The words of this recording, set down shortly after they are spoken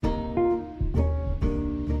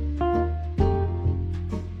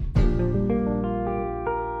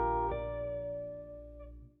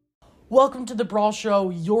Welcome to the Brawl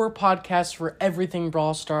Show, your podcast for everything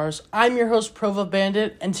Brawl Stars. I'm your host, Prova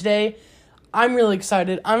Bandit, and today I'm really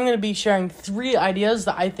excited. I'm going to be sharing 3 ideas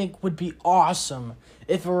that I think would be awesome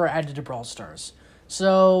if it were added to Brawl Stars.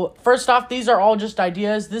 So, first off, these are all just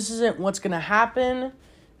ideas. This isn't what's going to happen,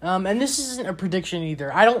 and this isn't a prediction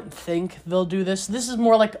either. I don't think they'll do this. This is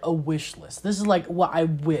more like a wish list. This is like what I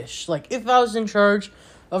wish. Like, if I was in charge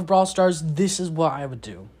of Brawl Stars, this is what I would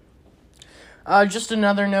do. Just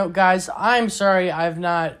another note, guys, I'm sorry I've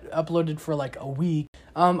not uploaded for like a week.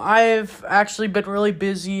 I've actually been really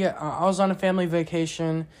busy. I was on a family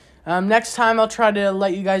vacation. Next time I'll try to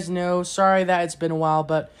let you guys know. Sorry that it's been a while,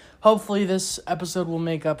 but hopefully this episode will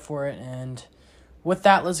make up for it. And with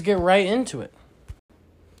that, let's get right into it.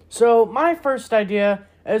 So my first idea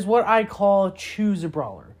is what I call choose a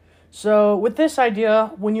brawler. So with this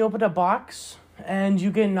idea, when you open a box and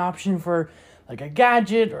you get an option for like a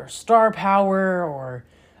gadget or star power or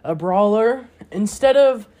a brawler, instead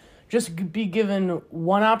of just be given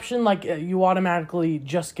one option, like you automatically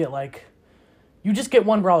just get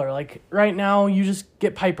one brawler. Like right now you just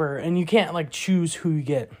get Piper and you can't like choose who you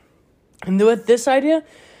get. And with this idea,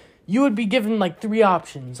 you would be given like 3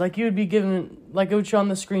 options. Like you would be given, like it would show on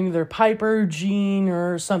the screen, either Piper, Jean,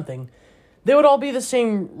 or something. They would all be the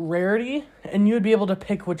same rarity and you would be able to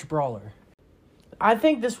pick which brawler. I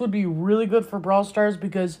think this would be really good for Brawl Stars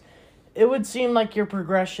because it would seem like your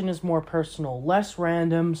progression is more personal, less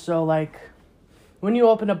random. So, like, when you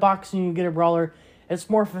open a box and you get a brawler, it's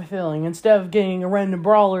more fulfilling. Instead of getting a random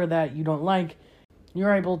brawler that you don't like,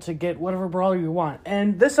 you're able to get whatever brawler you want.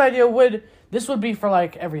 And this would be for,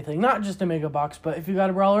 like, everything. Not just a mega box, but if you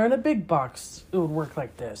got a brawler in a big box, it would work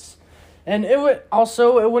like this. And it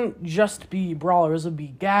wouldn't just be brawlers. It would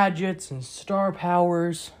be gadgets and star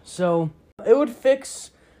powers. So it would fix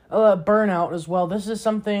burnout as well. This is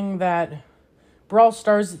something that Brawl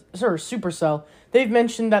Stars, or Supercell, they've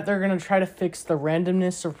mentioned that they're going to try to fix the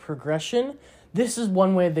randomness of progression. This is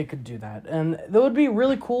one way they could do that. And that would be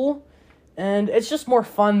really cool. And it's just more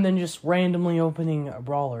fun than just randomly opening a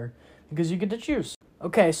brawler because you get to choose.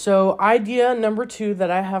 Okay, so idea number 2 that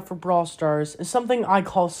I have for Brawl Stars is something I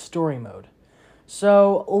call story mode.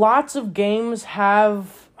 So lots of games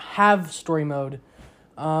have story mode.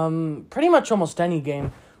 Pretty much almost any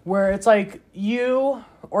game where it's like you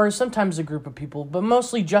or sometimes a group of people, but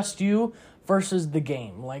mostly just you versus the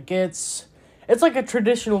game. Like it's like a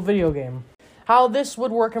traditional video game. How this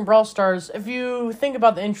would work in Brawl Stars, if you think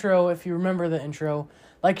about the intro, if you remember the intro,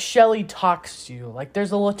 like Shelly talks to you. Like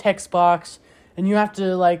there's a little text box and you have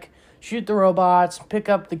to like shoot the robots, pick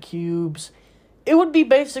up the cubes. It would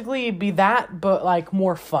basically be that, but like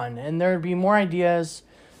more fun, and there'd be more ideas.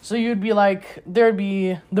 So you'd be like, there'd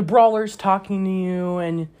be the brawlers talking to you,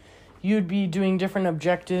 and you'd be doing different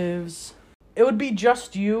objectives. It would be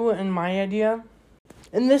just you and my idea.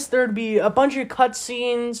 In this, there'd be a bunch of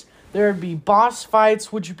cutscenes. There'd be boss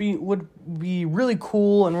fights, which would be really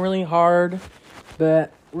cool and really hard,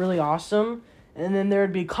 but really awesome. And then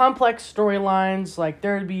there'd be complex storylines. Like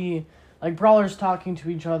there'd be like brawlers talking to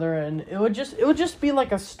each other, and it would just be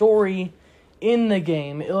like a story in the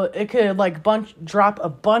game. It could like drop a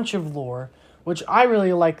bunch of lore, which I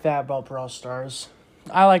really like that about Brawl Stars.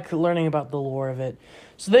 I like learning about the lore of it.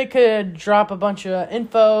 So they could drop a bunch of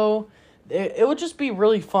info. It would just be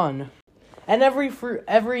really fun. And every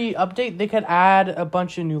update, they could add a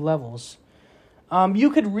bunch of new levels.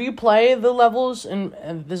 You could replay the levels, and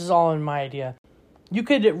this is all in my idea. You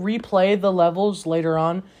could replay the levels later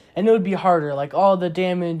on, and it would be harder. Like all the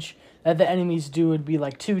damage that the enemies do would be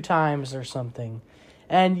like 2 times or something.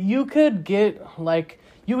 And you would get like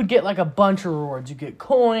a bunch of rewards. You get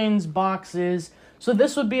coins, boxes. So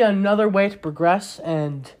this would be another way to progress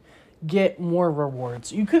and get more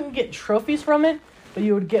rewards. You couldn't get trophies from it, but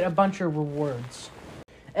you would get a bunch of rewards.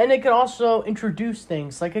 And it could also introduce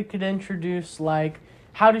things. Like it could introduce like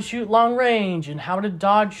how to shoot long range and how to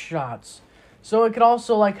dodge shots. So it could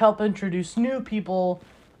also like help introduce new people,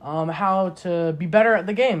 how to be better at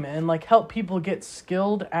the game and like help people get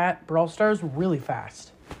skilled at Brawl Stars really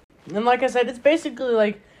fast. And like I said, it's basically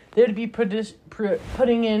like they'd be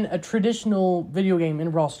putting in a traditional video game in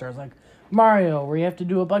Brawl Stars, like Mario, where you have to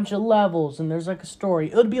do a bunch of levels and there's like a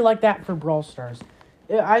story. It would be like that for Brawl Stars.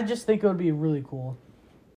 I just think it would be really cool.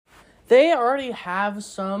 They already have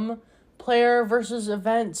some player versus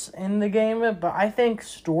events in the game, but I think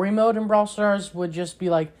story mode in Brawl Stars would just be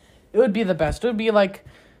like, it would be the best. It would be like,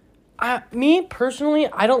 me personally,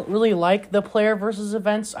 I don't really like the player versus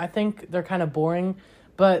events. I think they're kind of boring.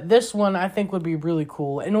 But this one I think would be really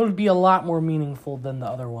cool. And it would be a lot more meaningful than the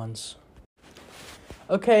other ones.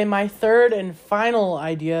 Okay, my third and final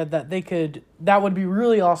idea that would be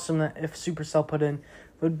really awesome if Supercell put in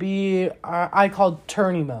would be I called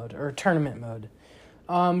tourney mode or tournament mode.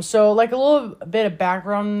 So like a little bit of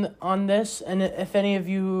background on this, and if any of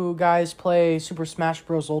you guys play Super Smash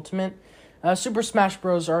Bros. Ultimate, Super Smash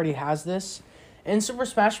Bros. Already has this. In Super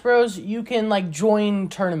Smash Bros., you can like join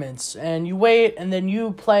tournaments, and you wait, and then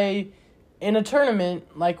you play in a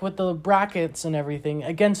tournament like with the brackets and everything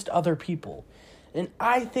against other people. And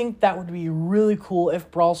I think that would be really cool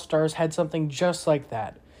if Brawl Stars had something just like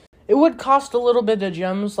that. It would cost a little bit of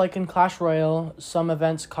gems, like in Clash Royale. Some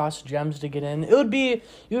events cost gems to get in. You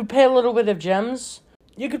would pay a little bit of gems.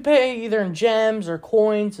 You could pay either in gems or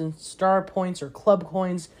coins and star points or club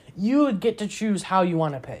coins. You would get to choose how you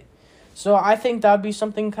want to pay. So I think that would be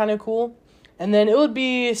something kind of cool. And then it would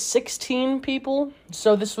be 16 people.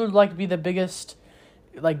 So this would like be the biggest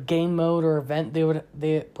like game mode or event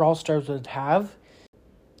Brawl Stars would have.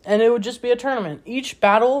 And it would just be a tournament. Each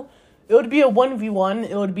battle, it would be a 1v1.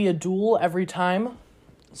 It would be a duel every time.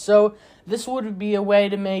 So this would be a way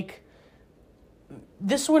to make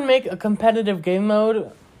a competitive game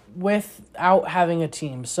mode without having a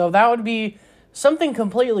team. So that would be something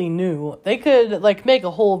completely new. They could like make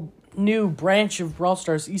a whole new branch of Brawl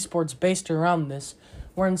Stars esports based around this,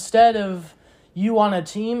 where instead of you on a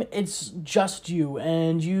team, it's just you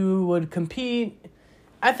and you would compete.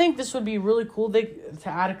 I think this would be really cool to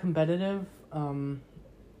add a competitive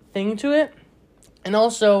thing to it. And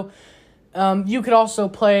also, you could also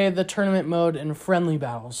play the tournament mode in friendly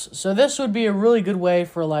battles. So this would be a really good way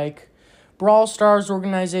for like Brawl Stars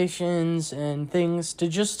organizations and things to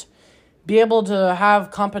just be able to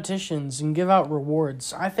have competitions and give out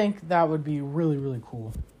rewards. I think that would be really, really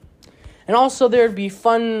cool. And also there'd be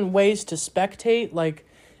fun ways to spectate, like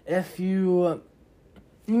if you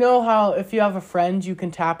know how if you have a friend, you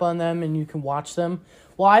can tap on them and you can watch them.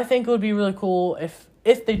 Well, I think it would be really cool if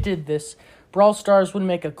they did this. Brawl Stars would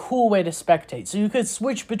make a cool way to spectate. So you could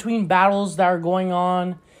switch between battles that are going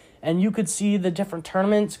on, and you could see the different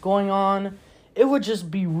tournaments going on. It would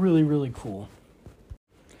just be really, really cool.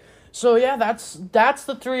 So yeah, that's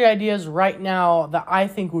the 3 ideas right now that I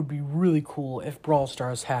think would be really cool if Brawl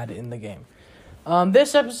Stars had in the game.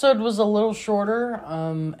 This episode was a little shorter,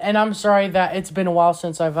 and I'm sorry that it's been a while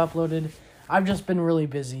since I've uploaded. I've just been really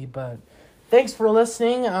busy, but thanks for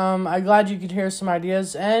listening. I'm glad you could hear some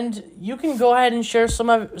ideas, and you can go ahead and share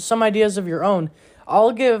some ideas of your own.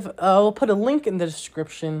 I'll put a link in the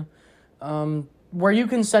description, where you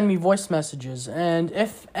can send me voice messages, and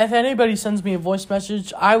if anybody sends me a voice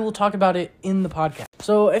message, I will talk about it in the podcast.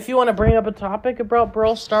 So if you want to bring up a topic about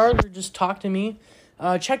Brawl Stars or just talk to me,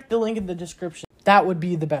 check the link in the description. That would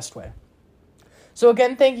be the best way. So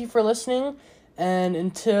again, thank you for listening, and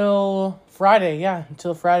until Friday,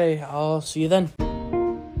 I'll see you then.